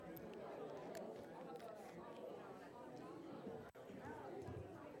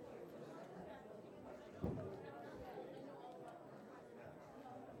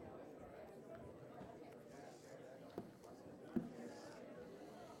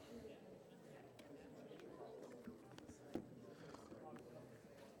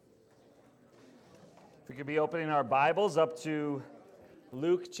We could be opening our Bibles up to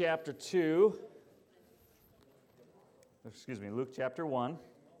Luke chapter 2. Luke chapter 1.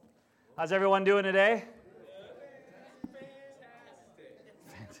 How's everyone doing today?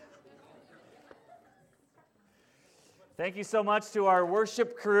 Fantastic. Thank you so much to our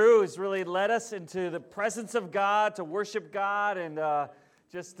worship crew who's really led us into the presence of God, to worship God and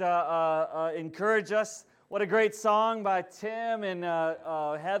encourage us. What a great song by Tim and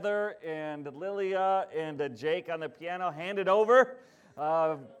Heather and Lilia and Jake on the piano. Hand It Over.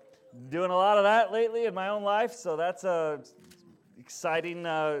 Doing a lot of that lately in my own life, so that's a exciting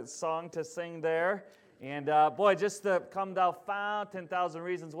song to sing there. And boy, just the Come Thou Fount, 10,000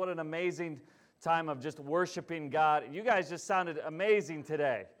 Reasons. What an amazing time of just worshiping God. You guys just sounded amazing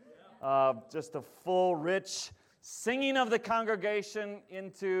today. Just a full, rich singing of the congregation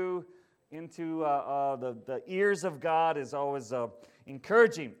into the ears of God is always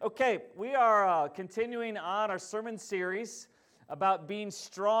encouraging. Okay, we are continuing on our sermon series about being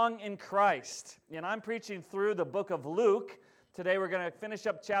strong in Christ. And I'm preaching through the book of Luke. Today we're going to finish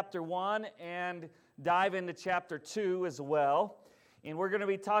up chapter 1 and dive into chapter 2 as well. And we're going to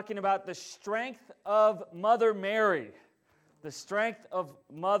be talking about the strength of Mother Mary. The strength of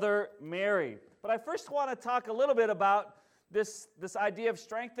Mother Mary. But I first want to talk a little bit about this idea of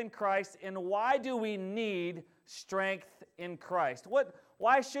strength in Christ and why do we need strength in Christ?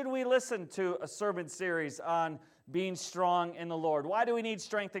 Why should we listen to a sermon series on being strong in the Lord? Why do we need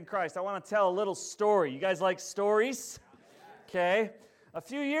strength in Christ? I want to tell a little story. You guys like stories? Okay. A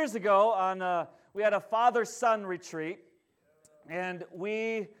few years ago, we had a father-son retreat, and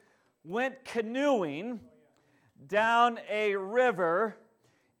we went canoeing down a river,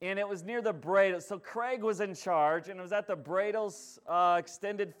 and it was near the Bradles. So Craig was in charge, and it was at the Bradles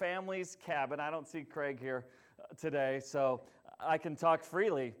extended family's cabin. I don't see Craig here today, so I can talk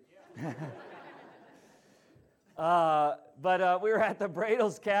freely. But we were at the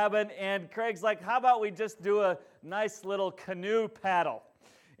Bradles cabin, and Craig's like, how about we just do a nice little canoe paddle?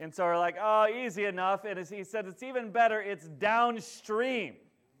 And so we're like, oh, easy enough. And he said, it's even better, it's downstream.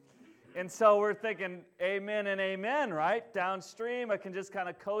 And so we're thinking, amen and amen, right? Downstream, I can just kind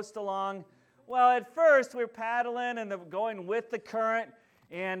of coast along. Well, at first, we're paddling and going with the current,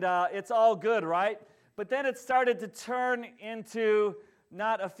 and it's all good, right? But then it started to turn into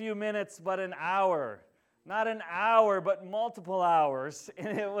not a few minutes, but an hour. Not an hour, but multiple hours.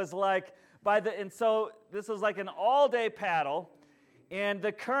 And it was like, and so this was like an all-day paddle, and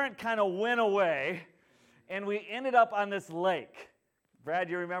the current kind of went away, and we ended up on this lake.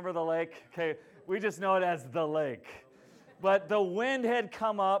 Brad, you remember the lake? Okay, we just know it as the lake. But the wind had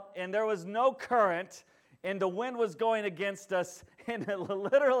come up, and there was no current, and the wind was going against us, and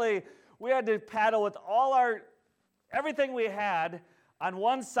literally, we had to paddle with everything we had on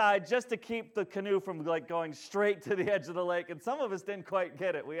one side just to keep the canoe from going straight to the edge of the lake, and some of us didn't quite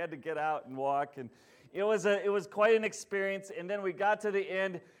get it. We had to get out and walk, and it was quite an experience, and then we got to the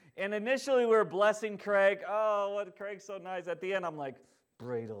end, and initially we were blessing Craig. Oh, what Craig's so nice. At the end, I'm like,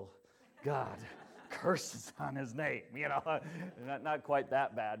 Bradle, God, curses on his name, not quite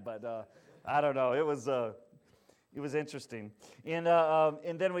that bad, but I don't know. It was interesting, and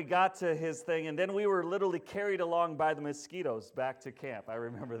then we got to his thing, and then we were literally carried along by the mosquitoes back to camp. I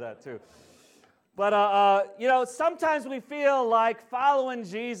remember that too. But sometimes we feel like following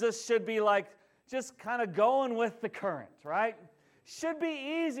Jesus should be like just kind of going with the current, right? Should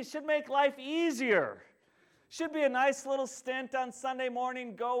be easy. Should make life easier. Should be a nice little stint on Sunday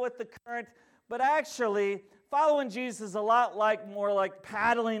morning, go with the current. But actually, following Jesus is a lot more like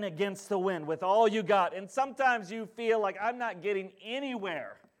paddling against the wind with all you got. And sometimes you feel like I'm not getting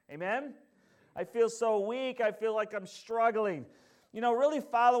anywhere. Amen? I feel so weak. I feel like I'm struggling. Really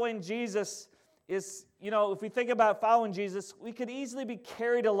following Jesus is, if we think about following Jesus, we could easily be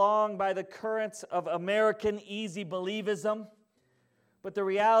carried along by the currents of American easy believism. But the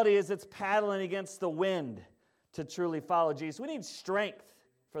reality is it's paddling against the wind to truly follow Jesus. We need strength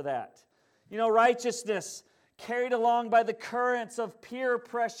for that. Righteousness carried along by the currents of peer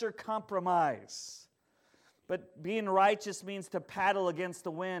pressure compromise. But being righteous means to paddle against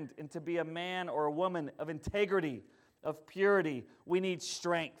the wind and to be a man or a woman of integrity, of purity. We need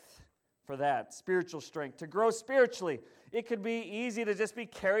strength for that, spiritual strength. To grow spiritually, it could be easy to just be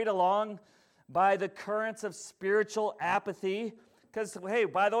carried along by the currents of spiritual apathy. Because, hey,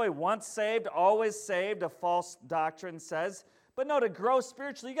 by the way, once saved, always saved, a false doctrine says. But no, to grow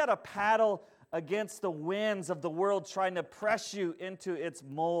spiritually, you got to paddle against the winds of the world trying to press you into its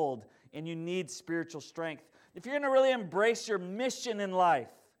mold, and you need spiritual strength. If you're going to really embrace your mission in life,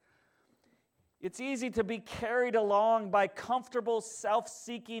 It's easy to be carried along by comfortable,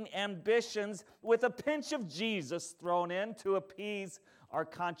 self-seeking ambitions with a pinch of Jesus thrown in to appease our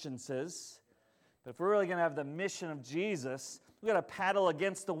consciences. But if we're really going to have the mission of Jesus, we've got to paddle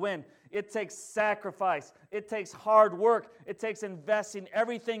against the wind. It takes sacrifice. It takes hard work. It takes investing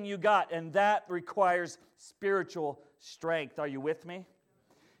everything you got, and that requires spiritual strength. Are you with me?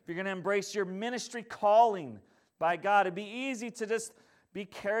 If you're going to embrace your ministry calling by God, it'd be easy to just be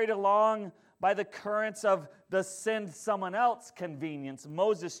carried along by the currents of the send someone else convenience.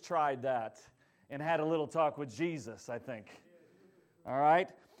 Moses tried that and had a little talk with Jesus, I think. All right?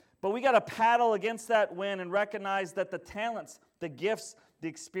 But we got to paddle against that wind and recognize that the talents, the gifts, the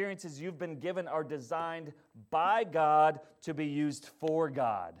experiences you've been given are designed by God to be used for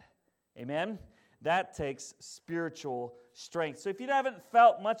God. Amen? That takes spiritual strength. So if you haven't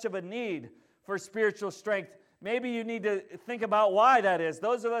felt much of a need for spiritual strength, maybe you need to think about why that is.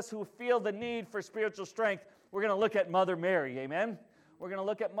 Those of us who feel the need for spiritual strength, we're going to look at Mother Mary, amen? We're going to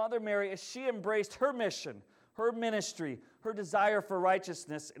look at Mother Mary as she embraced her mission, her ministry, her desire for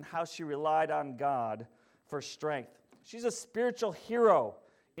righteousness, and how she relied on God for strength. She's a spiritual hero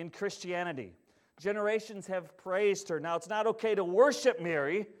in Christianity. Generations have praised her. Now, it's not okay to worship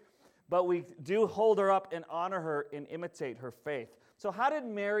Mary, but we do hold her up and honor her and imitate her faith. So how did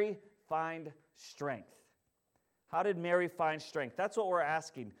Mary find strength? How did Mary find strength? That's what we're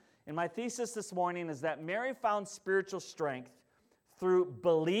asking. And my thesis this morning is that Mary found spiritual strength through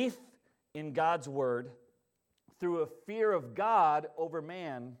belief in God's word, through a fear of God over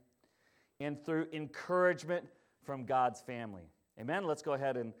man, and through encouragement from God's family. Amen? Let's go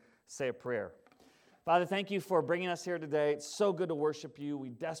ahead and say a prayer. Father, thank you for bringing us here today. It's so good to worship you. We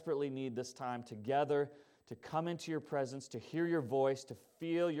desperately need this time together to come into your presence, to hear your voice, to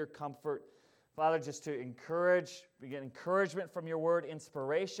feel your comfort. Father, just to encourage, we get encouragement from your word,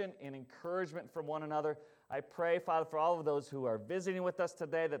 inspiration and encouragement from one another. I pray, Father, for all of those who are visiting with us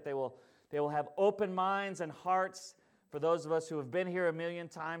today, that they will have open minds and hearts. For those of us who have been here a million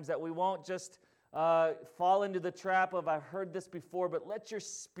times, that we won't just fall into the trap of, I've heard this before, but let your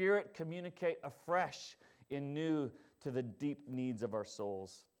Spirit communicate afresh and new to the deep needs of our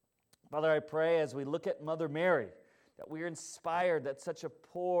souls. Father, I pray as we look at Mother Mary, that we are inspired that such a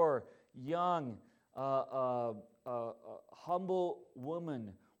poor, young, humble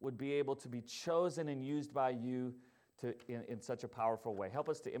woman would be able to be chosen and used by you in such a powerful way. Help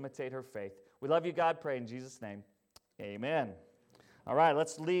us to imitate her faith. We love you, God. Pray in Jesus' name. Amen. All right,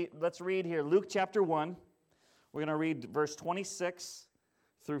 let's read here. Luke chapter 1. We're going to read verse 26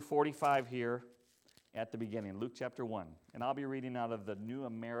 through 45 here at the beginning. Luke chapter 1. And I'll be reading out of the New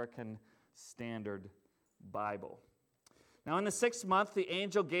American Standard Bible. Now in the 6th month, the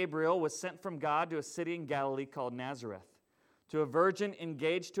angel Gabriel was sent from God to a city in Galilee called Nazareth, to a virgin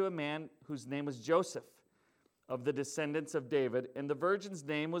engaged to a man whose name was Joseph, of the descendants of David, and the virgin's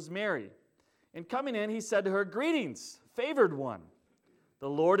name was Mary. And coming in, he said to her, "Greetings, favored one. The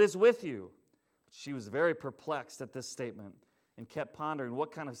Lord is with you." She was very perplexed at this statement and kept pondering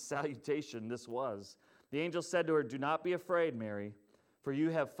what kind of salutation this was. The angel said to her, "Do not be afraid, Mary, for you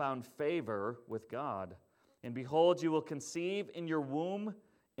have found favor with God. And behold, you will conceive in your womb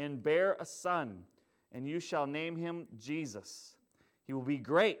and bear a son, and you shall name him Jesus. He will be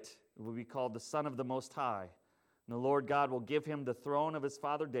great, and will be called the Son of the Most High. And the Lord God will give him the throne of his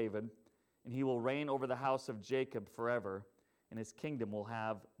father David, and he will reign over the house of Jacob forever, and his kingdom will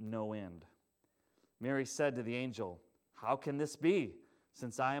have no end." Mary said to the angel, "How can this be,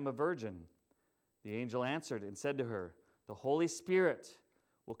 since I am a virgin?" The angel answered and said to her, "The Holy Spirit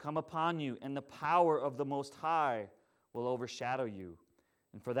will come upon you, and the power of the Most High will overshadow you.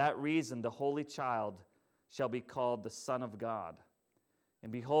 And for that reason, the holy child shall be called the Son of God.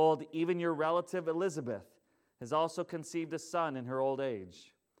 And behold, even your relative Elizabeth has also conceived a son in her old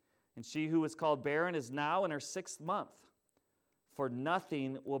age. And she who was called barren is now in her 6th month. For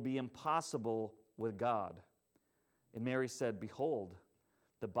nothing will be impossible with God." And Mary said, "Behold,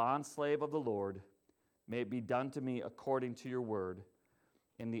 the bondslave of the Lord, may it be done to me according to your word."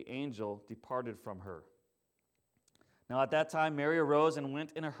 And the angel departed from her. Now at that time Mary arose and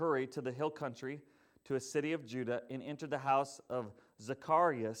went in a hurry to the hill country, to a city of Judah, and entered the house of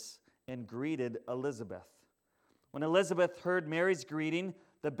Zacharias and greeted Elizabeth. When Elizabeth heard Mary's greeting,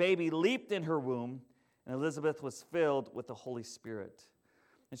 the baby leaped in her womb, and Elizabeth was filled with the Holy Spirit.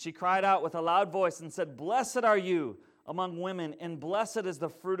 And she cried out with a loud voice and said, "Blessed are you among women, and blessed is the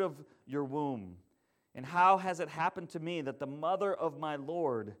fruit of your womb. And how has it happened to me that the mother of my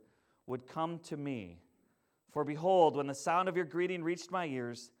Lord would come to me? For behold, when the sound of your greeting reached my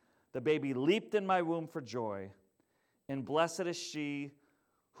ears, the baby leaped in my womb for joy. And blessed is she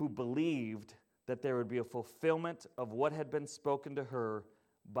who believed that there would be a fulfillment of what had been spoken to her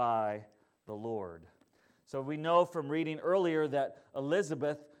by the Lord. So we know from reading earlier that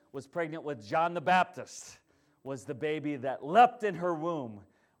Elizabeth was pregnant with John the Baptist, was the baby that leapt in her womb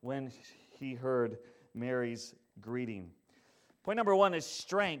when he heard Mary's greeting. Point number 1 is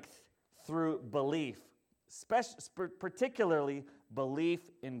strength through belief, particularly belief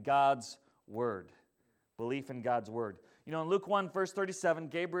in God's word. Belief in God's word. You know, in Luke 1, verse 37,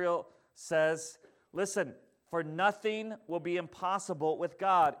 Gabriel says, listen, for nothing will be impossible with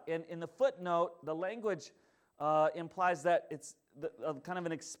God. And in the footnote, the language implies that it's kind of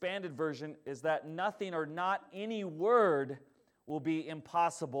an expanded version, is that nothing or not any word will be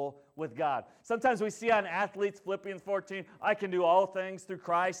impossible with God. Sometimes we see on athletes, Philippians 14, I can do all things through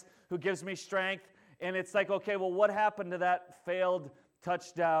Christ who gives me strength. And it's like, okay, well, what happened to that failed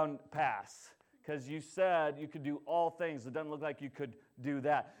touchdown pass? Because you said you could do all things. It doesn't look like you could do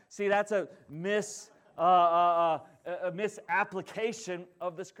that. See, that's a misapplication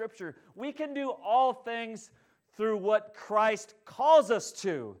of the Scripture. We can do all things through what Christ calls us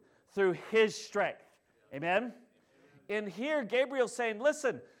to, through His strength. Amen? And here, Gabriel's saying,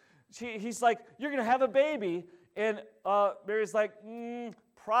 listen, he's like, you're going to have a baby. And Mary's like,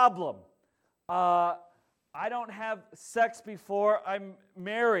 problem. I don't have sex before I'm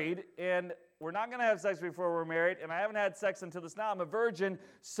married, and we're not going to have sex before we're married, and I haven't had sex until this now. I'm a virgin,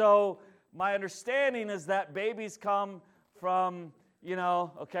 so my understanding is that babies come from,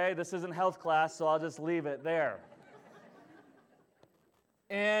 okay, this isn't health class, so I'll just leave it there.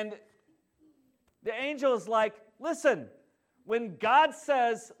 And the angel is like, listen, when God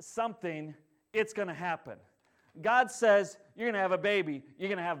says something, it's going to happen. God says, you're going to have a baby. You're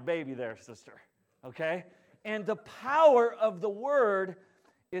going to have a baby there, sister. Okay? And the power of the word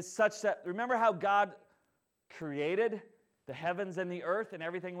is such that, remember how God created the heavens and the earth and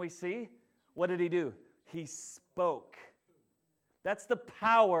everything we see? What did He do? He spoke. That's the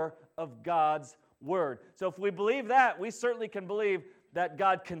power of God's word. So if we believe that, we certainly can believe that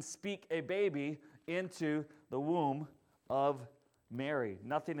God can speak a baby into the womb of Mary.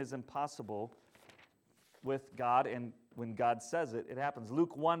 Nothing is impossible with God, and when God says it, it happens.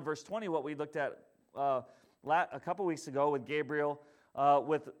 Luke 1, verse 20, what we looked at a couple weeks ago with Gabriel,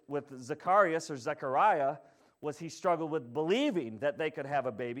 with Zacharias or Zechariah, was he struggled with believing that they could have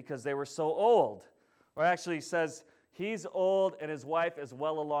a baby because they were so old. Or actually he says he's old and his wife is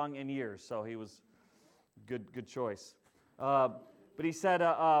well along in years, so he was good choice. But he said,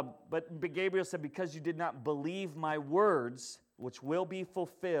 but Gabriel said, because you did not believe my words, which will be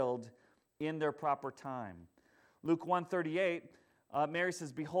fulfilled in their proper time. Luke 1:38, Mary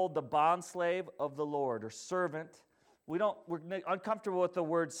says, behold, the bondslave of the Lord, or servant. We're uncomfortable with the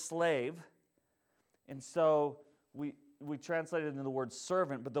word slave, and so we translate it into the word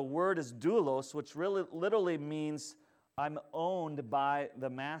servant, but the word is doulos, which really literally means I'm owned by the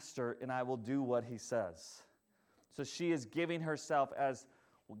master, and I will do what he says. So she is giving herself as,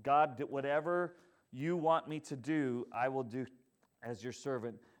 God, whatever you want me to do, I will do as your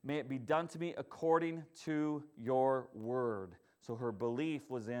servant. May it be done to me according to your word. So her belief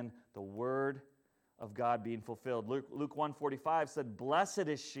was in the word of God being fulfilled. Luke 1:45 said, blessed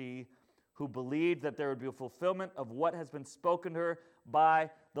is she who believed that there would be a fulfillment of what has been spoken to her by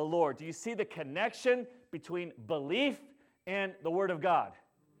the Lord. Do you see the connection between belief and the word of God?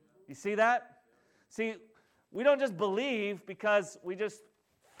 You see that? See, we don't just believe because we just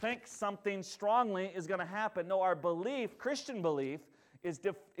think something strongly is going to happen. No, our belief, Christian belief,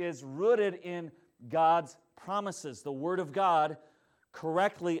 is rooted in God's promises, the Word of God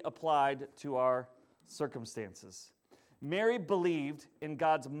correctly applied to our circumstances. Mary believed in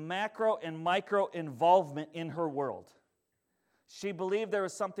God's macro and micro involvement in her world. She believed there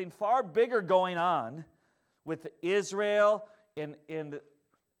was something far bigger going on with Israel and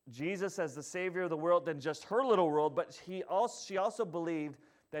Jesus as the Savior of the world than just her little world, but she also believed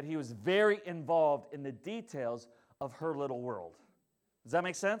that He was very involved in the details of her little world. Does that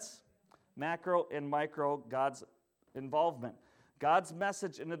make sense? Macro and micro, God's involvement. God's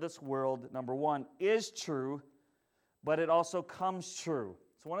message into this world, number one, is true, but it also comes true.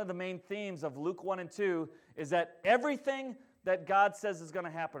 So one of the main themes of Luke 1 and 2 is that everything that God says is going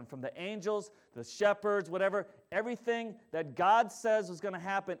to happen, from the angels, the shepherds, whatever, everything that God says was going to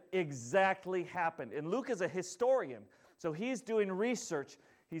happen exactly happened. And Luke is a historian, so he's doing research.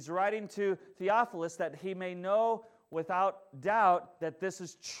 He's writing to Theophilus that he may know without doubt that this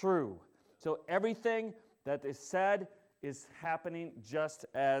is true. So everything that is said is happening just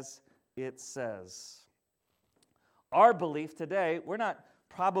as it says. Our belief today, we're not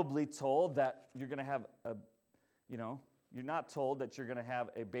probably told that you're going to have you're not told that you're going to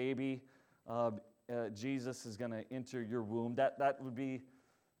have a baby Jesus is going to enter your womb. That would be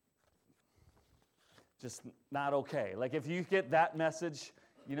just not okay. Like if you get that message,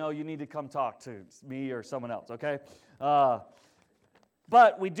 you need to come talk to me or someone else, okay?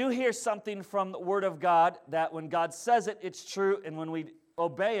 But we do hear something from the Word of God that when God says it, it's true, and when we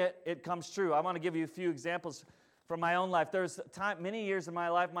obey it, it comes true. I want to give you a few examples from my own life. There's many years in my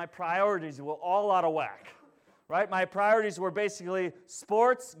life, my priorities were all out of whack, right? My priorities were basically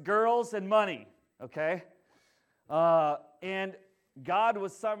sports, girls, and money, okay? And God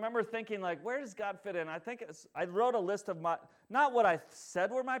was, I remember thinking, like, where does God fit in? I wrote a list of not what I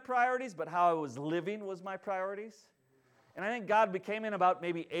said were my priorities, but how I was living was my priorities. And I think God became in about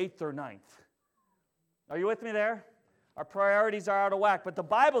maybe 8th or 9th. Are you with me there? Our priorities are out of whack. But the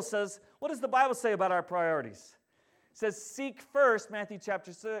Bible says, what does the Bible say about our priorities? It says, seek first, Matthew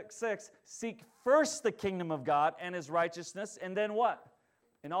chapter 6, seek first the kingdom of God and His righteousness, and then what?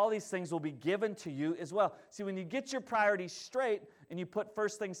 And all these things will be given to you as well. See, when you get your priorities straight and you put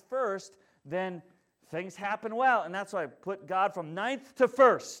first things first, then things happen well. And that's why I put God from 9th to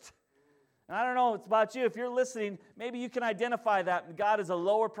 1st. And I don't know, it's about you. If you're listening, maybe you can identify that God is a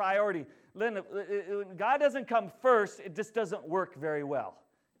lower priority. When God doesn't come first, it just doesn't work very well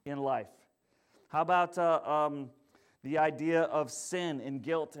in life. How about the idea of sin and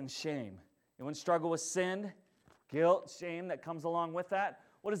guilt and shame? Anyone struggle with sin, guilt, shame that comes along with that?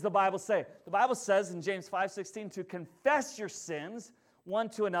 What does the Bible say? The Bible says in James 5:16 to confess your sins one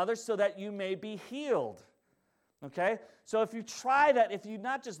to another so that you may be healed. Okay? So if you try that, if you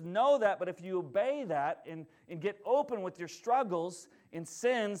not just know that, but if you obey that and get open with your struggles and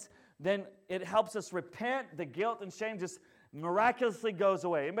sins, then it helps us repent. The guilt and shame just miraculously goes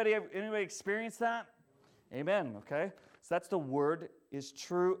away. Anybody experience that? Amen. Okay? So that's the word is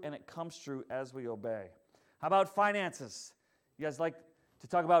true, and it comes true as we obey. How about finances? You guys like to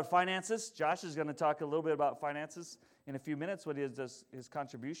talk about finances? Josh is going to talk a little bit about finances in a few minutes when he does his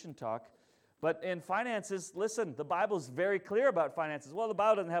contribution talk. But in finances, listen, the Bible is very clear about finances. Well, the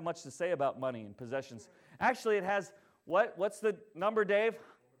Bible doesn't have much to say about money and possessions. Actually, it has, what's the number, Dave?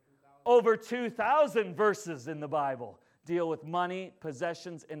 Over 2,000 verses in the Bible deal with money,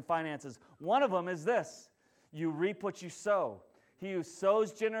 possessions, and finances. One of them is this: you reap what you sow. He who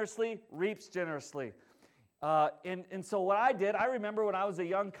sows generously reaps generously. And so what I did, I remember when I was a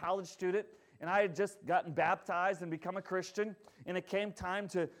young college student, and I had just gotten baptized and become a Christian, and it came time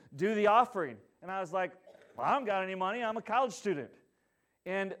to do the offering. And I was like, well, I don't got any money. I'm a college student.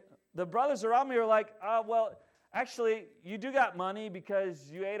 And the brothers around me were like, well, actually, you do got money because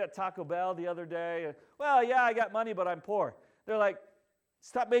you ate at Taco Bell the other day. Well, yeah, I got money, but I'm poor. They're like,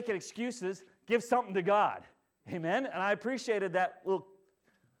 stop making excuses. Give something to God. Amen? And I appreciated that little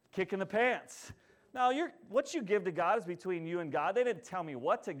kick in the pants. Now, what you give to God is between you and God. They didn't tell me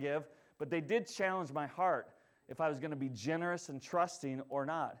what to give, but they did challenge my heart if I was going to be generous and trusting or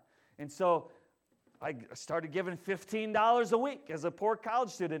not. And so I started giving $15 a week as a poor college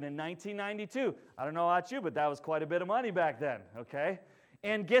student in 1992. I don't know about you, but that was quite a bit of money back then, okay?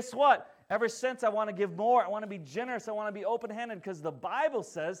 And guess what? Ever since, I want to give more. I want to be generous. I want to be open-handed because the Bible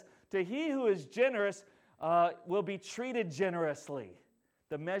says, to he who is generous will be treated generously.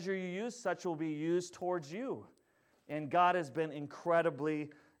 The measure you use, such will be used towards you. And God has been incredibly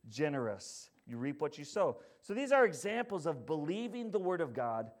generous. You reap what you sow. So these are examples of believing the Word of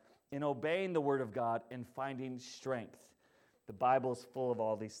God and obeying the Word of God and finding strength. The Bible is full of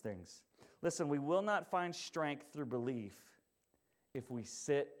all these things. Listen, we will not find strength through belief if we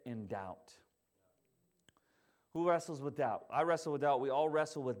sit in doubt. Who wrestles with doubt? I wrestle with doubt. We all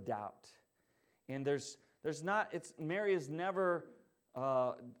wrestle with doubt. And Mary is never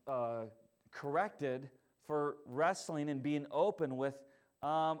corrected for wrestling and being open with,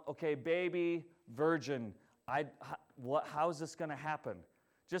 okay, baby, virgin, how is this going to happen?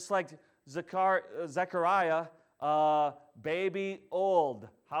 Just like Zechariah, baby, old,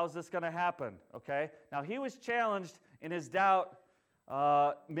 how's this going to happen? Okay, now he was challenged in his doubt.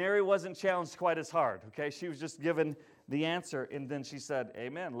 Mary wasn't challenged quite as hard. Okay, she was just given the answer, and then she said,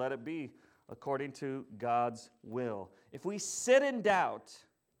 amen, let it be according to God's will. If we sit in doubt,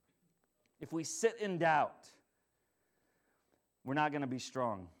 we're not going to be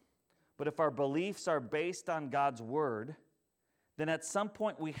strong. But if our beliefs are based on God's word, then at some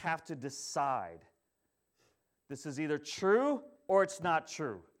point we have to decide. This is either true or it's not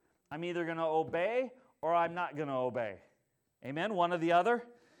true. I'm either going to obey or I'm not going to obey. Amen? One or the other.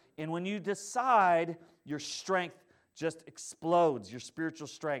 And when you decide, your strength just explodes, your spiritual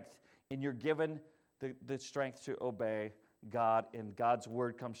strength, and you're given the strength to obey God, and God's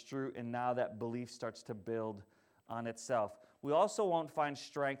word comes true, and now that belief starts to build on itself. We also won't find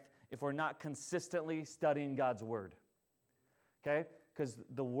strength if we're not consistently studying God's Word. Okay? Because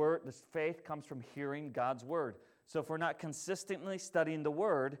this faith comes from hearing God's Word. So if we're not consistently studying the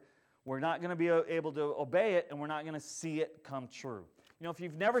Word, we're not going to be able to obey it, and we're not going to see it come true. You know, if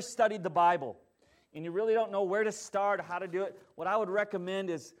you've never studied the Bible, and you really don't know where to start or how to do it, what I would recommend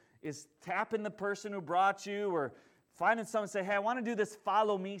is tapping the person who brought you, or finding someone and say, hey, I want to do this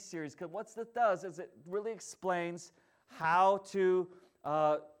Follow Me series. Because what it does is it really explains how to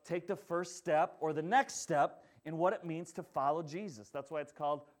take the first step or the next step in what it means to follow Jesus. That's why it's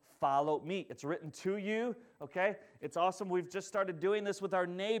called Follow Me. It's written to you, okay? It's awesome. We've just started doing this with our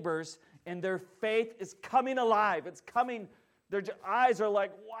neighbors, and their faith is coming alive. It's coming. Their eyes are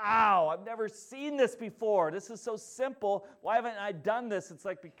like, wow, I've never seen this before. This is so simple. Why haven't I done this? It's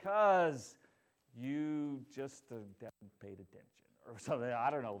like, because you just haven't paid attention or something. I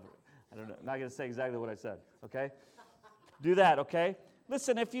don't know. I'm not going to say exactly what I said, okay? Do that, okay?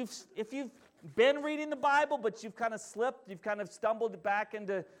 Listen, if you've been reading the Bible, but you've kind of slipped, you've kind of stumbled back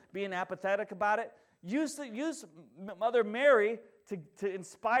into being apathetic about it, use Mother Mary to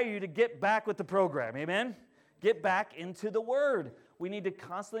inspire you to get back with the program, amen? Get back into the Word. We need to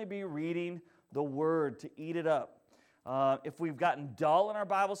constantly be reading the Word to eat it up. If we've gotten dull in our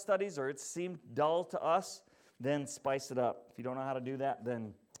Bible studies, or it seemed dull to us, then spice it up. If you don't know how to do that,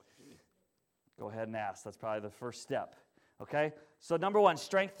 then go ahead and ask. That's probably the first step. Okay? So number one,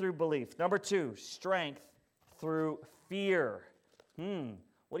 strength through belief. Number two, strength through fear.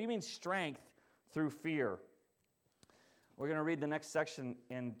 What do you mean strength through fear? We're going to read the next section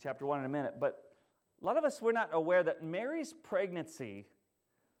in chapter 1 in a minute, but a lot of us, we're not aware that Mary's pregnancy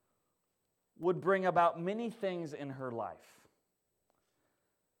would bring about many things in her life.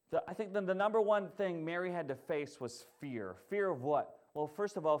 I think the number one thing Mary had to face was fear. Fear of what? Well,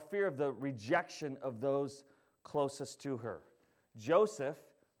 first of all, fear of the rejection of those closest to her. Joseph,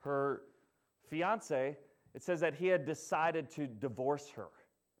 her fiancé, it says that he had decided to divorce her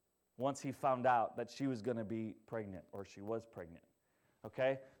once he found out that she was going to be pregnant, or she was pregnant.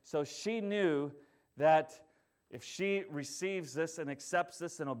 Okay? So she knew that if she receives this and accepts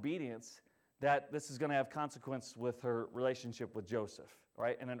this in obedience, that this is going to have consequence with her relationship with Joseph,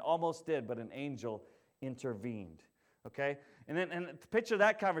 right? And it almost did, but an angel intervened, okay? And picture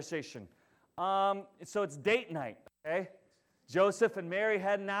that conversation. So it's date night, okay? Joseph and Mary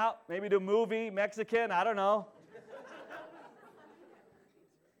heading out, maybe to a movie, Mexican, I don't know.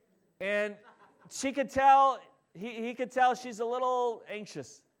 And she could tell, he could tell she's a little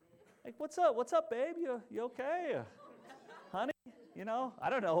anxious. Like, what's up? What's up, babe? You okay? Honey? You know,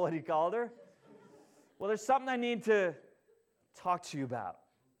 I don't know what he called her. Well, there's something I need to talk to you about.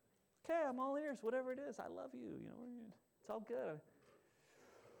 Okay, I'm all ears, whatever it is. I love you. You know, it's all good.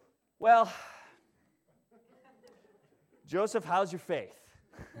 Well, Joseph, how's your faith?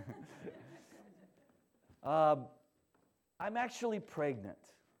 I'm actually pregnant.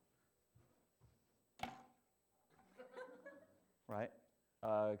 Right?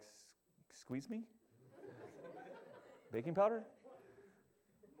 Squeeze me? Baking powder?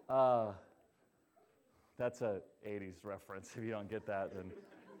 That's a 80s reference. If you don't get that, then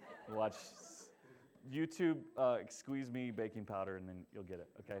watch YouTube, Squeeze Me Baking Powder, and then you'll get it,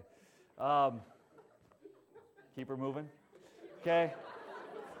 okay? Keep her moving. Okay?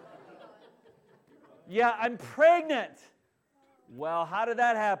 Yeah, I'm pregnant. Well, how did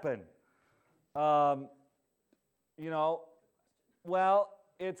that happen?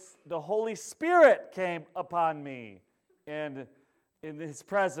 It's the Holy Spirit came upon me, and in His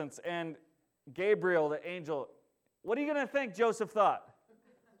presence, and Gabriel, the angel. What are you going to think Joseph thought?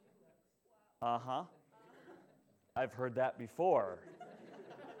 Uh-huh. I've heard that before.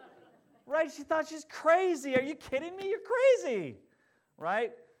 Right? She thought she's crazy. Are you kidding me? You're crazy.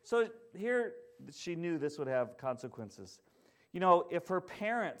 Right? So here she knew this would have consequences. You know, if her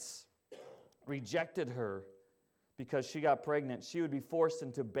parents rejected her because she got pregnant, she would be forced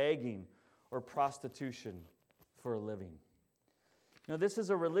into begging or prostitution for a living. You know, this is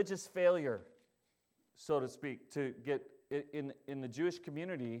a religious failure, so to speak, to get in the Jewish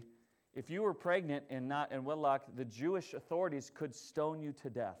community. If you were pregnant and not in wedlock, the Jewish authorities could stone you to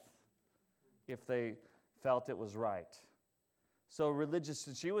death if they felt it was right. So religious,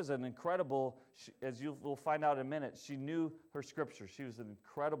 she was an incredible, as you will find out in a minute, she knew her scripture. She was an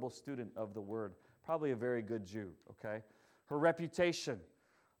incredible student of the word, probably a very good Jew, okay? Her reputation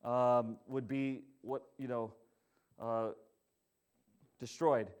would be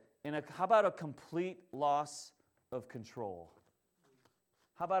destroyed. And how about a complete loss of control?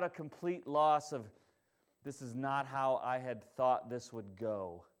 How about a complete loss of, this is not how I had thought this would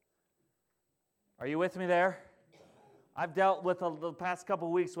go? Are you with me there? I've dealt with the past couple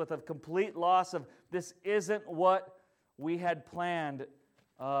of weeks with a complete loss of this isn't what we had planned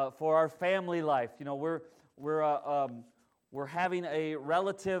for our family life. You know, we're having a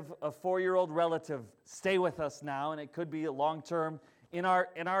relative, a 4-year-old relative, stay with us now, and it could be long-term in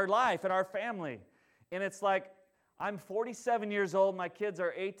our life, in our family. And it's like, I'm 47 years old, my kids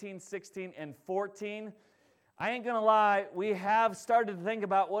are 18, 16, and 14. I ain't gonna lie, we have started to think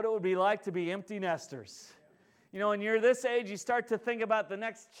about what it would be like to be empty nesters. You know, when you're this age, you start to think about the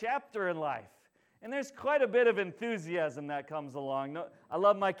next chapter in life. And there's quite a bit of enthusiasm that comes along. No, I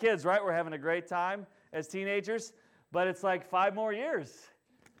love my kids, right? We're having a great time as teenagers, but it's like 5 more years.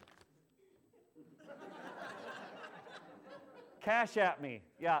 Cash at me.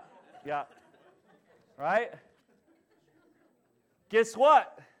 Yeah. Right? Guess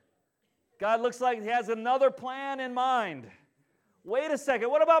what? God looks like He has another plan in mind. Wait a second.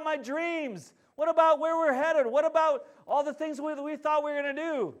 What about my dreams? What about where we're headed? What about all the things we thought we were going to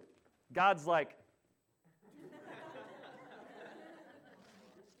do? God's like,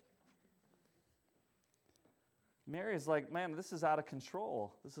 Mary is like, man, this is out of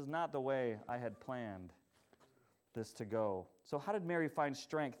control. This is not the way I had planned this to go. So how did Mary find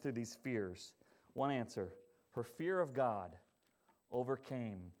strength through these fears? One answer, her fear of God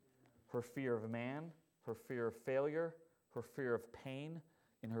overcame her fear of man, her fear of failure, her fear of pain,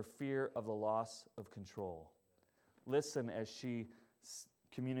 and her fear of the loss of control. Listen as she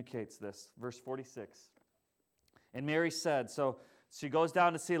communicates this. Verse 46. And Mary said, so she goes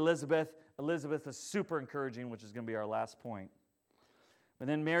down to see Elizabeth. Elizabeth is super encouraging, which is going to be our last point. But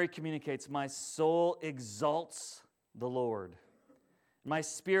then Mary communicates, my soul exalts the Lord. My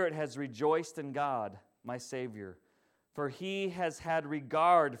spirit has rejoiced in God, my Savior, for He has had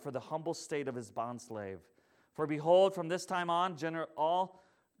regard for the humble state of His bondslave. For behold, from this time on,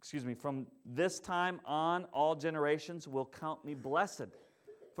 all generations will count me blessed.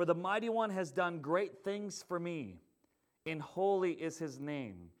 For the Mighty One has done great things for me, and holy is His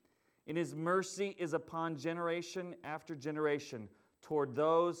name. And His mercy is upon generation after generation toward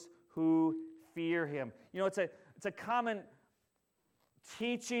those who fear Him. You know, it's a common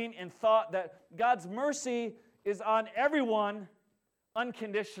teaching and thought that God's mercy is on everyone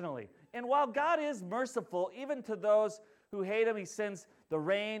unconditionally. And while God is merciful, even to those who hate Him, He sends the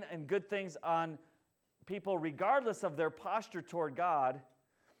rain and good things on people regardless of their posture toward God.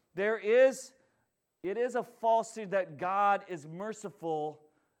 It is a falsehood that God is merciful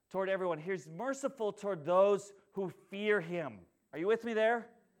toward everyone. He's merciful toward those who fear Him. Are you with me there?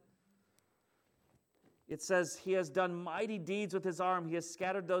 It says, He has done mighty deeds with His arm. He has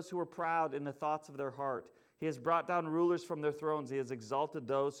scattered those who were proud in the thoughts of their heart. He has brought down rulers from their thrones. He has exalted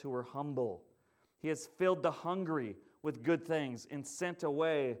those who were humble. He has filled the hungry with good things and sent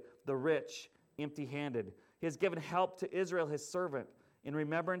away the rich empty-handed. He has given help to Israel, His servant, in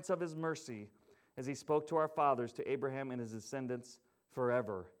remembrance of His mercy, as He spoke to our fathers, to Abraham and his descendants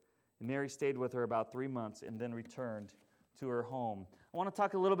forever. And Mary stayed with her about 3 months and then returned to her home. I want to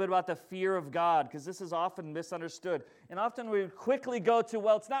talk a little bit about the fear of God, because this is often misunderstood. And often we quickly go to,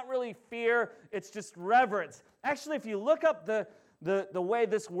 well, it's not really fear, it's just reverence. Actually, if you look up the way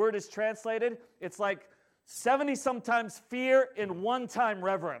this word is translated, it's like 70 sometimes fear and 1 time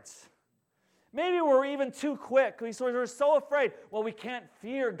reverence. Maybe we're even too quick. We're so afraid. Well, we can't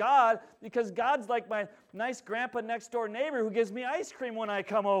fear God because God's like my nice grandpa next door neighbor who gives me ice cream when I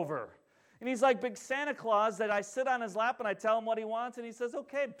come over. And He's like big Santa Claus that I sit on His lap and I tell Him what He wants and He says,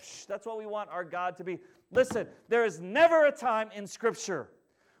 okay, that's what we want our God to be. Listen, there is never a time in Scripture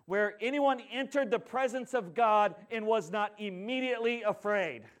where anyone entered the presence of God and was not immediately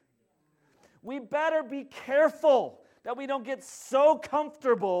afraid. We better be careful that we don't get so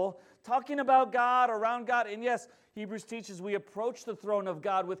comfortable talking about God, around God. And yes, Hebrews teaches we approach the throne of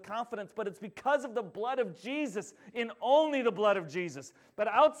God with confidence, but it's because of the blood of Jesus and only the blood of Jesus. But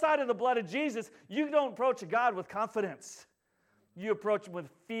outside of the blood of Jesus, you don't approach God with confidence. You approach Him with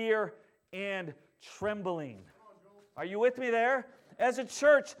fear and trembling. Are you with me there? As a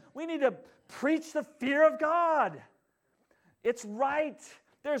church, we need to preach the fear of God. It's right.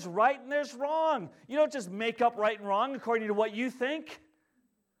 There's right and there's wrong. You don't just make up right and wrong according to what you think.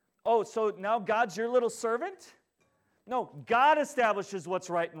 Oh, so now God's your little servant? No, God establishes what's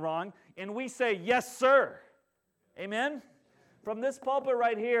right and wrong, and we say, yes, sir. Amen? From this pulpit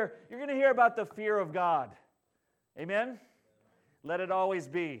right here, you're going to hear about the fear of God. Amen? Let it always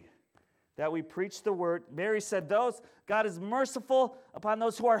be that we preach the word. Mary said, God is merciful upon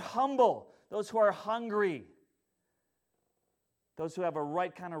those who are humble, those who are hungry, those who have a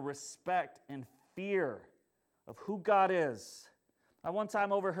right kind of respect and fear of who God is. I one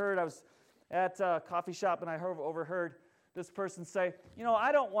time overheard, I was at a coffee shop and I overheard this person say,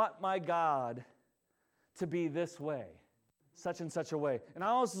 I don't want my God to be this way, such and such a way. And I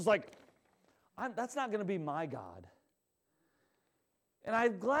almost was like, that's not going to be my God. And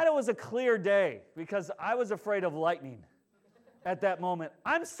I'm glad it was a clear day because I was afraid of lightning at that moment.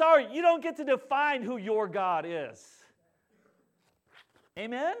 I'm sorry, you don't get to define who your God is.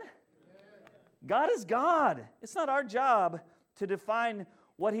 Amen? God is God. It's not our job to define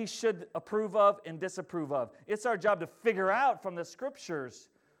what he should approve of and disapprove of. It's our job to figure out from the scriptures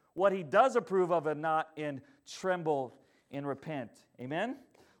what he does approve of and not, and tremble and repent. Amen?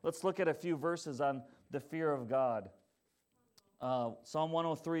 Let's look at a few verses on the fear of God. Psalm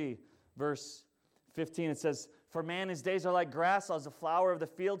 103, verse 15, it says, "For man, his days are like grass, as a flower of the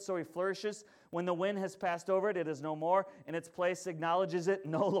field, so he flourishes. When the wind has passed over it, it is no more, and its place acknowledges it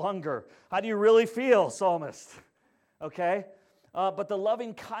no longer." How do you really feel, psalmist? Okay? But the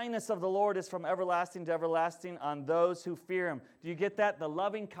loving kindness of the Lord is from everlasting to everlasting on those who fear him. Do you get that? The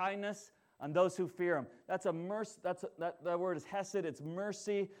loving kindness on those who fear him. That's a mercy. That word is hesed. It's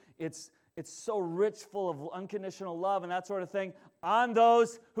mercy. It's so rich, full of unconditional love and that sort of thing on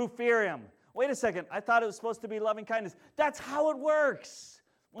those who fear him. Wait a second. I thought it was supposed to be loving kindness. That's how it works.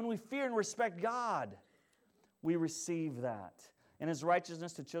 When we fear and respect God, we receive that. And his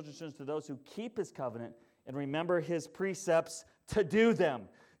righteousness to children's children, to those who keep his covenant and remember his precepts to do them.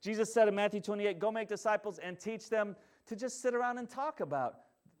 Jesus said in Matthew 28, "Go make disciples and teach them to just sit around and talk about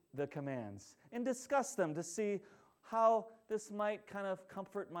the commands and discuss them to see how this might kind of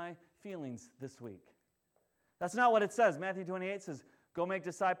comfort my feelings this week." That's not what it says. Matthew 28 says, "Go make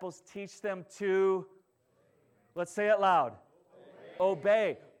disciples, teach them to," let's say it loud,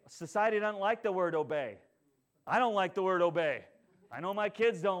 obey. Society doesn't like the word obey. I don't like the word obey. I know my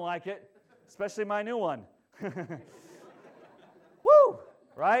kids don't like it, especially my new one. Woo!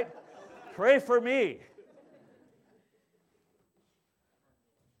 Right? Pray for me.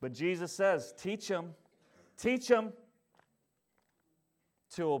 But Jesus says, teach them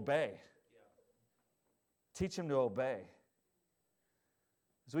to obey. Teach them to obey.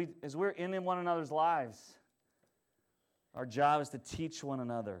 As we're in one another's lives, our job is to teach one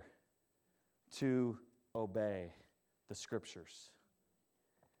another to obey the scriptures.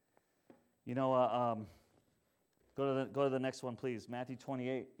 Go to the next one, please. Matthew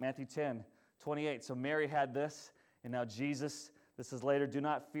 10:28. So Mary had this, and now Jesus, this is later, "Do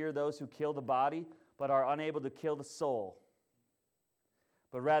not fear those who kill the body, but are unable to kill the soul.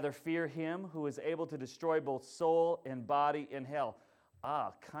 But rather fear him who is able to destroy both soul and body in hell."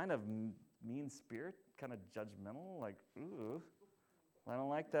 Kind of mean spirit, kind of judgmental, like, ooh. I don't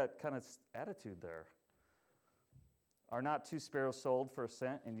like that kind of attitude there. "Are not 2 sparrows sold for a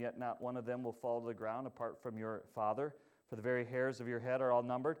cent, and yet not one of them will fall to the ground apart from your Father? For the very hairs of your head are all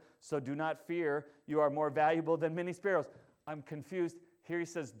numbered. So do not fear, you are more valuable than many sparrows." I'm confused. Here he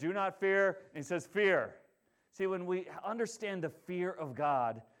says, "Do not fear," and he says, "Fear." See, when we understand the fear of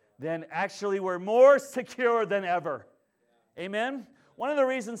God, then actually we're more secure than ever. Amen? One of the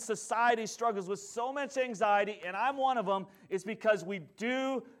reasons society struggles with so much anxiety, and I'm one of them, is because we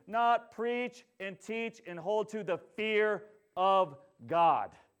do not preach and teach and hold to the fear of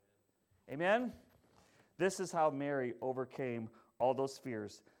God. Amen? This is how Mary overcame all those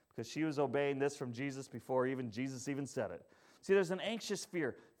fears, because she was obeying this from Jesus before Jesus even said it. See, there's an anxious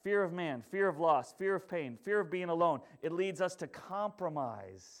fear. Fear of man, fear of loss, fear of pain, fear of being alone. It leads us to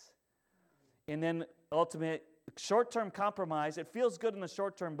compromise. And then ultimate short-term compromise, it feels good in the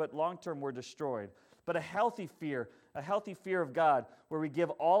short term, but long-term we're destroyed. But a healthy fear of God, where we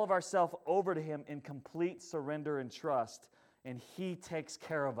give all of ourselves over to him in complete surrender and trust, and he takes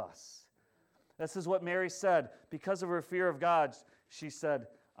care of us. This is what Mary said. Because of her fear of God, she said,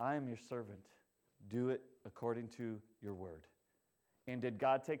 "I am your servant. Do it according to your word." And did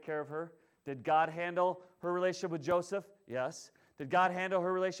God take care of her? Did God handle her relationship with Joseph? Yes. Did God handle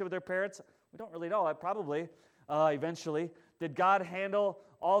her relationship with her parents? We don't really know. Probably, eventually. Did God handle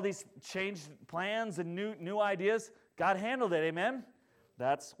all these changed plans and new ideas? God handled it, amen?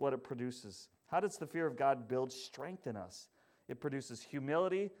 That's what it produces. How does the fear of God build strength in us? It produces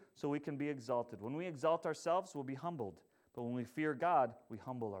humility so we can be exalted. When we exalt ourselves, we'll be humbled. But when we fear God, we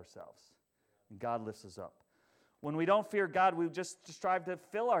humble ourselves. And God lifts us up. When we don't fear God, we just strive to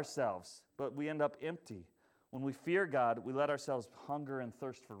fill ourselves, but we end up empty. When we fear God, we let ourselves hunger and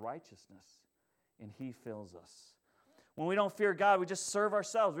thirst for righteousness, and he fills us. When we don't fear God, we just serve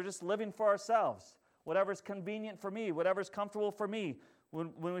ourselves. We're just living for ourselves. Whatever's convenient for me, whatever's comfortable for me.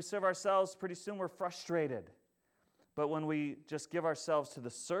 When we serve ourselves, pretty soon we're frustrated. But when we just give ourselves to the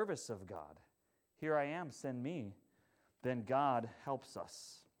service of God, "Here I am, send me," then God helps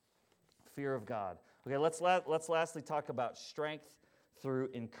us. Fear of God. Okay, let's lastly talk about strength through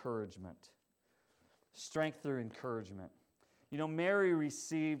encouragement. Strength through encouragement. You know, Mary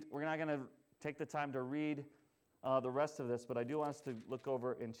received, we're not going to take the time to read the rest of this, but I do want us to look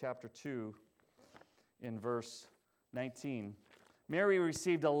over in chapter 2 in verse 19. Mary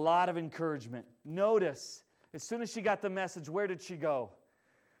received a lot of encouragement. Notice, as soon as she got the message, where did she go?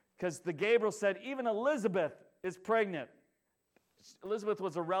 Because the Gabriel said, even Elizabeth is pregnant. Elizabeth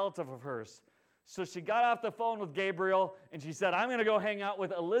was a relative of hers. So she got off the phone with Gabriel, and she said, I'm going to go hang out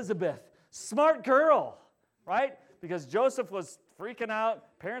with Elizabeth. Smart girl, right? Because Joseph was freaking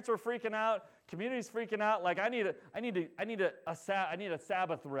out, parents were freaking out, community's freaking out. Like, I need a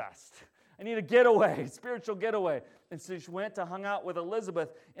Sabbath rest. I need a getaway, spiritual getaway. And so she went to hang out with Elizabeth.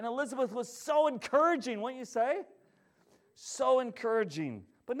 And Elizabeth was so encouraging, wouldn't you say? So encouraging.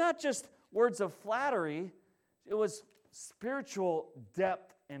 But not just words of flattery. It was spiritual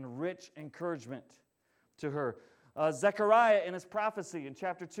depth and rich encouragement to her. Zechariah in his prophecy in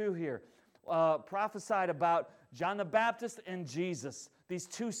chapter 2 here prophesied about John the Baptist and Jesus, these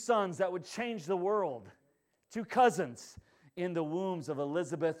two sons that would change the world, two cousins in the wombs of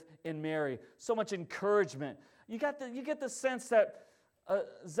Elizabeth and Mary. So much encouragement. You get the sense that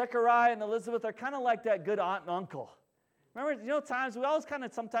Zechariah and Elizabeth are kind of like that good aunt and uncle. Remember,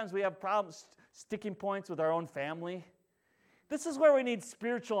 sometimes we have problems, sticking points with our own family. This is where we need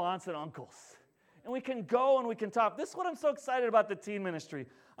spiritual aunts and uncles. And we can go and we can talk. This is what I'm so excited about the teen ministry.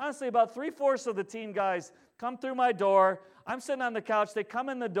 Honestly, about 3/4 of the teen guys come through my door. I'm sitting on the couch. They come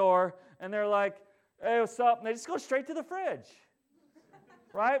in the door, and they're like, hey, what's up? And they just go straight to the fridge,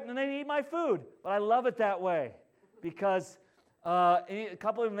 right? And they eat my food. But I love it that way because a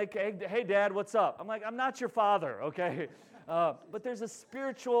couple of them, hey, Dad, what's up? I'm like, I'm not your father, okay? But there's a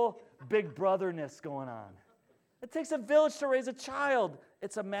spiritual big brotherness going on. It takes a village to raise a child.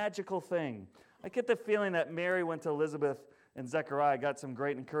 It's a magical thing. I get the feeling that Mary went to Elizabeth and Zechariah, got some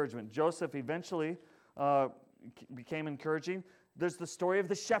great encouragement. Joseph eventually became encouraging. There's the story of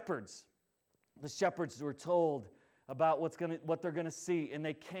the shepherds. The shepherds were told about what they're going to see, and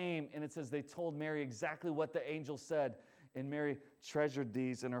they came, and it says they told Mary exactly what the angel said, and Mary treasured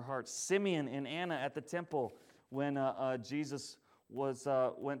these in her heart. Simeon and Anna at the temple when Jesus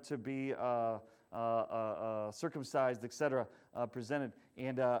went to be circumcised, etc., presented,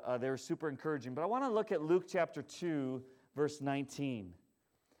 and they were super encouraging. But I want to look at Luke chapter 2, verse 19.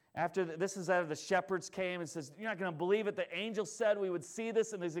 After this is after the shepherds came and says, you're not going to believe it. The angel said we would see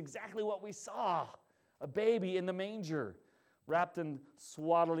this, and it's exactly what we saw. A baby in the manger, wrapped in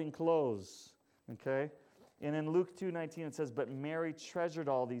swaddling clothes. Okay? And in Luke 2:19 it says, but Mary treasured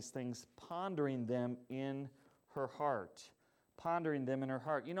all these things, pondering them in her heart. Pondering them in her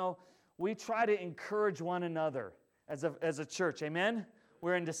heart. You know, we try to encourage one another as a church. Amen?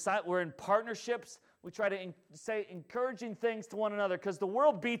 We're in partnerships. We try to say encouraging things to one another because the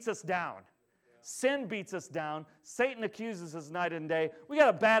world beats us down. Sin beats us down. Satan accuses us night and day. We got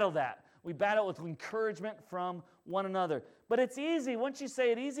to battle that. We battle with encouragement from one another. But it's easy. Once you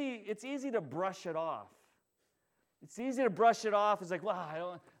say it easy, it's easy to brush it off. It's easy to brush it off. It's like,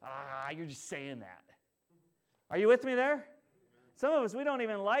 well, you're just saying that. Are you with me there? Some of us, we don't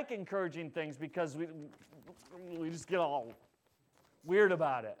even like encouraging things because we just get all weird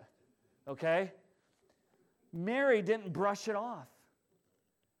about it. Okay? Mary didn't brush it off.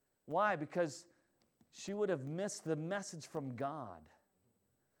 Why? Because she would have missed the message from God.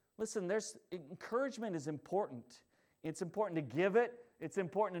 Listen, encouragement is important. It's important to give it. It's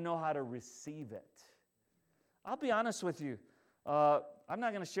important to know how to receive it. I'll be honest with you. I'm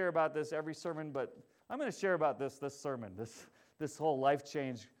not going to share about this every sermon, but I'm going to share about this sermon, this whole life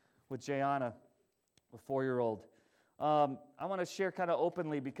change with Jayana, a 4-year-old. I want to share kind of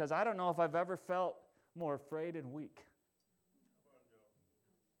openly because I don't know if I've ever felt more afraid and weak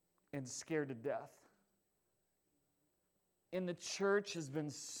and scared to death. And the church has been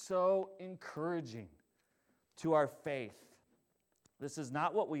so encouraging to our faith. This is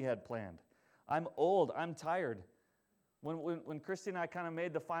not what we had planned. I'm old. I'm tired. When Christy and I kind of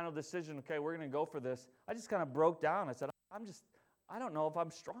made the final decision, okay, we're going to go for this, I just kind of broke down. I said, I don't know if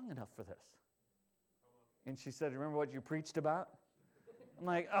I'm strong enough for this. And she said, remember what you preached about? I'm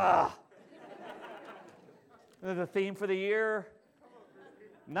like, The theme for the year,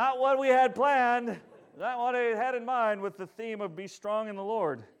 not what we had planned, not what I had in mind with the theme of be strong in the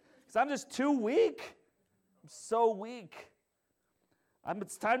Lord. Because I'm just too weak. I'm so weak.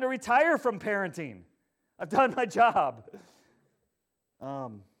 It's time to retire from parenting. I've done my job.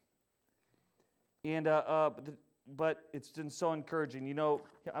 But it's been so encouraging. You know,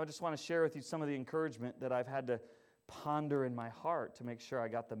 I just want to share with you some of the encouragement that I've had to ponder in my heart to make sure I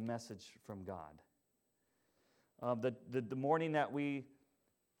got the message from God. The morning that we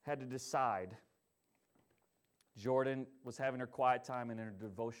had to decide, Jordan was having her quiet time in her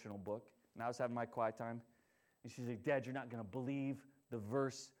devotional book, and I was having my quiet time. And she's like, Dad, you're not going to believe the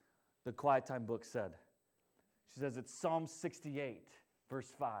verse the quiet time book said. She says, it's Psalm 68,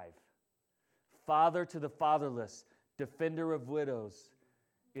 verse 5. Father to the fatherless, defender of widows,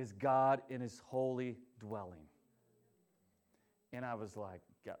 is God in his holy dwelling. And I was like,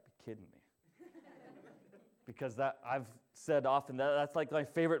 you got to be kidding me. Because that I've said often, that's like my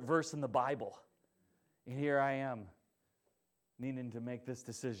favorite verse in the Bible. And here I am, needing to make this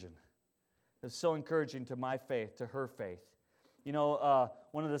decision. It's so encouraging to my faith, to her faith. You know,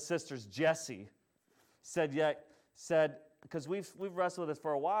 one of the sisters, Jessie, said, because we've wrestled with this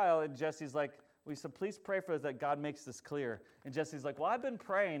for a while, and Jessie's like, we said, please pray for us that God makes this clear. And Jessie's like, well, I've been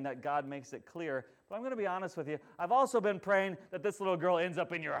praying that God makes it clear, but I'm going to be honest with you. I've also been praying that this little girl ends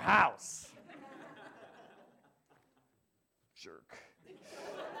up in your house. Jerk.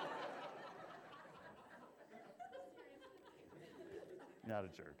 Not a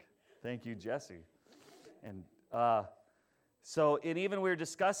jerk. Thank you, Jessie. And and even we were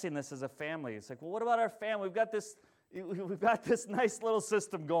discussing this as a family. It's like, well, what about our family? We've got this nice little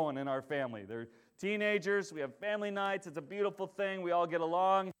system going in our family. They're teenagers. We have family nights. It's a beautiful thing. We all get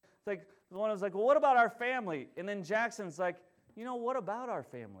along. It's like, one was like, well, what about our family? And then Jackson's like, what about our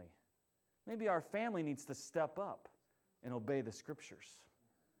family? Maybe our family needs to step up and obey the scriptures.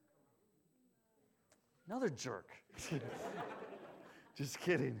 Another jerk. Just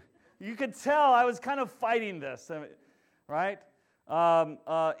kidding. You could tell I was kind of fighting this, right?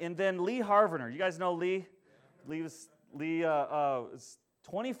 And then Lee Harvener. You guys know Lee? Lee was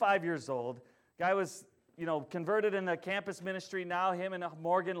 25 years old. Guy was, converted in the campus ministry. Now him and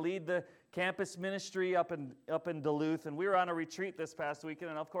Morgan lead the campus ministry up in Duluth. And we were on a retreat this past weekend.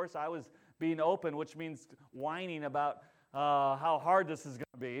 And of course, I was being open, which means whining about how hard this is going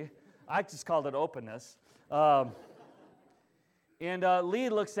to be. I just called it openness. And Lee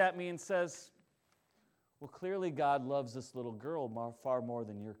looks at me and says, well, clearly God loves this little girl far more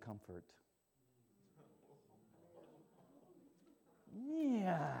than your comfort.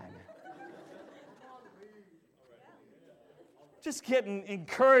 Man. Just getting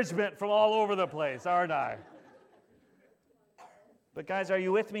encouragement from all over the place, aren't I? But guys, are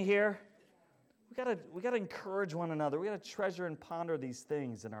you with me here? We gotta encourage one another. We gotta treasure and ponder these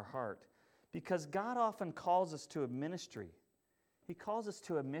things in our heart. Because God often calls us to a ministry. He calls us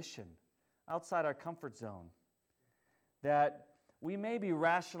to a mission outside our comfort zone that we may be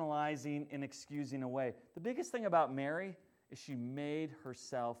rationalizing and excusing away. The biggest thing about Mary is she made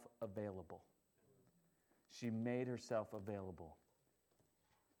herself available. She made herself available.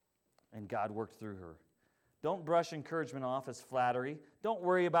 And God worked through her. Don't brush encouragement off as flattery. Don't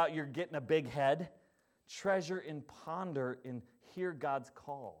worry about your getting a big head. Treasure and ponder and hear God's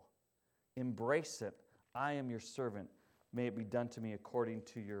call. Embrace it. I am your servant. May it be done to me according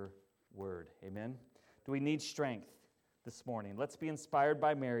to your word. Amen? Do we need strength this morning? Let's be inspired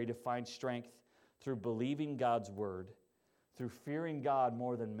by Mary to find strength through believing God's word, through fearing God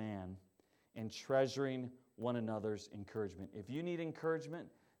more than man, and treasuring one another's encouragement. If you need encouragement,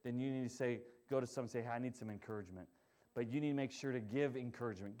 then you need to go to someone and say, hey, I need some encouragement. But you need to make sure to give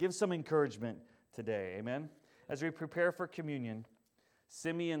encouragement. Give some encouragement today. Amen? As we prepare for communion,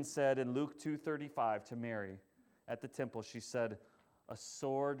 Simeon said in Luke 2:35 to Mary at the temple, she said, a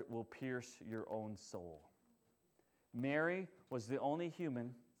sword will pierce your own soul. Mary was the only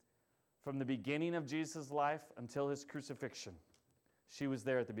human from the beginning of Jesus' life until his crucifixion. She was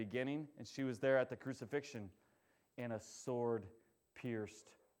there at the beginning, and she was there at the crucifixion, and a sword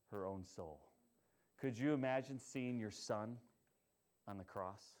pierced her own soul. Could you imagine seeing your son on the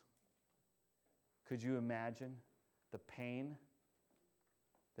cross? Could you imagine the pain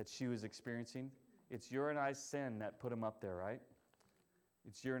that she was experiencing? It's your and I's sin that put him up there, right?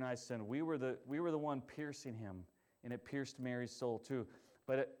 It's your and I's sin. We were the one piercing him, and it pierced Mary's soul too.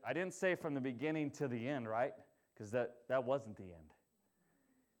 But I didn't say from the beginning to the end, right? Because that wasn't the end.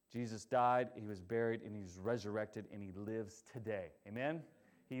 Jesus died, he was buried, and he was resurrected, and he lives today. Amen?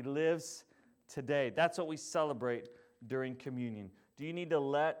 He lives today. That's what we celebrate during communion. Do you need to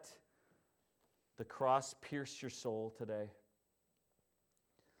let the cross pierce your soul today?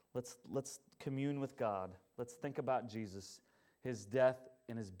 Let's commune with God. Let's think about Jesus, his death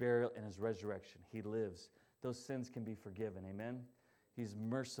and his burial and his resurrection. He lives. Those sins can be forgiven. Amen? He's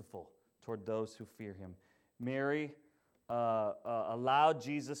merciful toward those who fear him. Mary allowed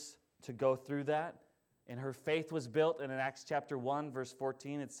Jesus to go through that, and her faith was built. And in Acts chapter 1, verse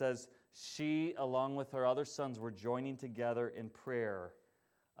 14, it says, she, along with her other sons, were joining together in prayer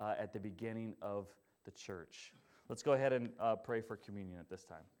at the beginning of the church. Let's go ahead and pray for communion at this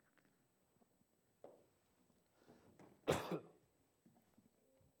time.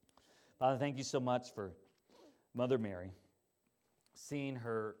 Father, thank you so much for Mother Mary, seeing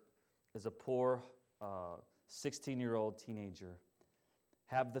her as a poor 16-year-old teenager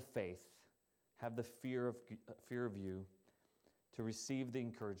have the faith, have the fear of you, to receive the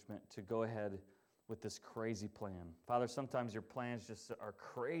encouragement to go ahead with this crazy plan. Father, sometimes your plans just are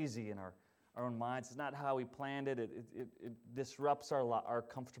crazy in our own minds. It's not how we planned it. It disrupts our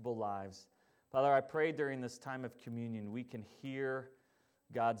comfortable lives. Father, I pray during this time of communion we can hear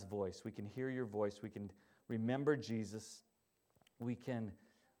God's voice. We can hear your voice. We can remember Jesus. We can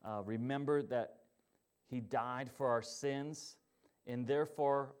remember that he died for our sins, and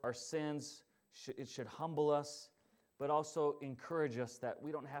therefore our sins, it should humble us, but also encourage us that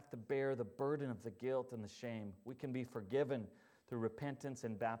we don't have to bear the burden of the guilt and the shame. We can be forgiven through repentance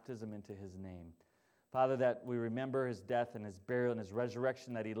and baptism into his name. Father, that we remember his death and his burial and his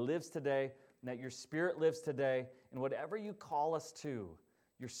resurrection, that he lives today, and that your Spirit lives today, and whatever you call us to,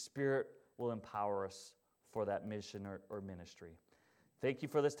 your Spirit will empower us for that mission or ministry. Thank you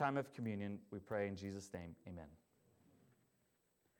for this time of communion. We pray in Jesus' name, amen.